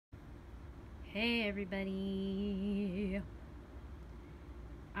Hey everybody!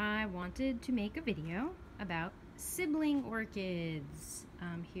 I wanted to make a video about sibling orchids.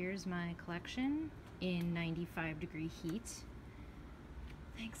 Here's my collection in 95-degree heat.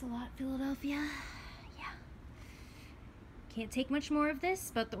 Thanks a lot, Philadelphia. Yeah. Can't take much more of this,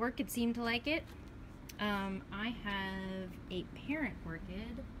 but the orchids seem to like it. I have a parent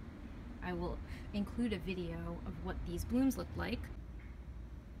orchid. I will include a video of what these blooms look like.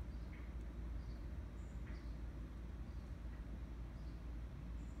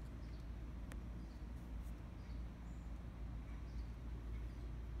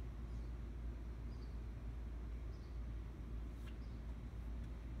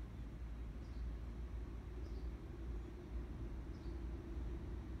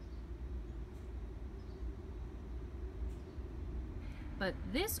 But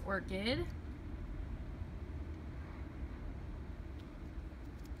this orchid,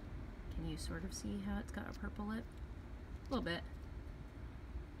 can you sort of see how it's got a purple lip? A little bit.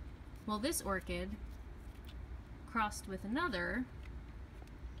 Well, this orchid crossed with another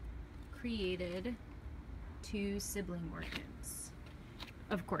created two sibling orchids.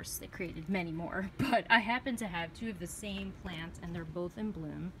 Of course, they created many more, but I happen to have two of the same plant and they're both in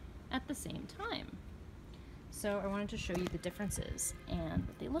bloom at the same time. So I wanted to show you the differences and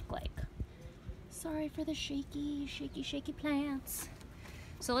what they look like. Sorry for the shaky plants.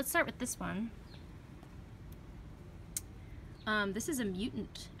 So let's start with this one. This is a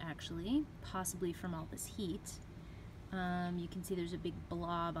mutant, actually, possibly from all this heat. You can see there's a big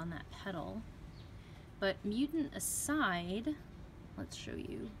blob on that petal. But mutant aside, let's show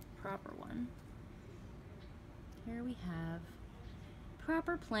you proper one. Here we have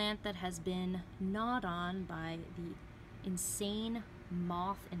proper plant that has been gnawed on by the insane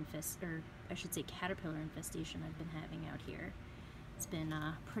moth or I should say caterpillar infestation I've been having out here. It's been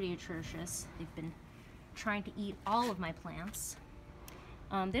pretty atrocious. They've been trying to eat all of my plants.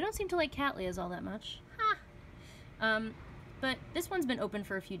 They don't seem to like cattleyas all that much. Ha! But this one's been open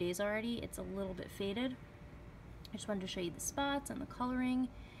for a few days already. It's a little bit faded. I just wanted to show you the spots and the coloring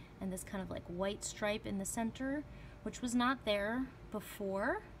and this kind of like white stripe in the center, which was not there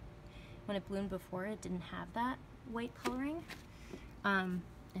before. When it bloomed before, it didn't have that white coloring. And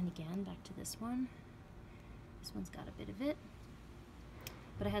again, back to this one. This one's got a bit of it.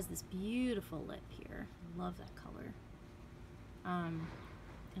 But it has this beautiful lip here. I love that color. And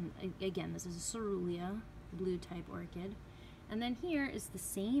again, this is a cerulean, blue type orchid. And then here is the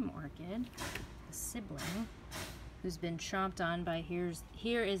same orchid, a sibling, who's been chomped on by,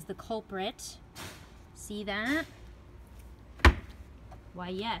 here is the culprit. See that? Why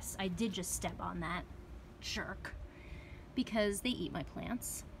yes, I did just step on that jerk because they eat my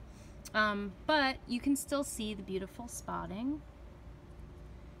plants. But you can still see the beautiful spotting,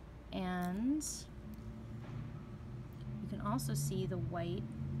 and you can also see the white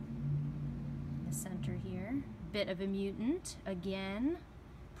in the center here. Bit of a mutant, again,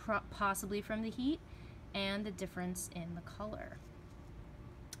 possibly from the heat, and the difference in the color.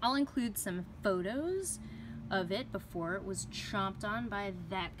 I'll include some photos of it before it was chomped on by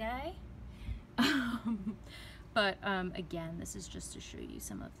that guy. But again, this is just to show you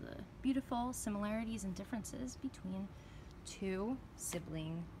some of the beautiful similarities and differences between two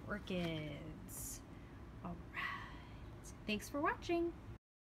sibling orchids. All right, thanks for watching.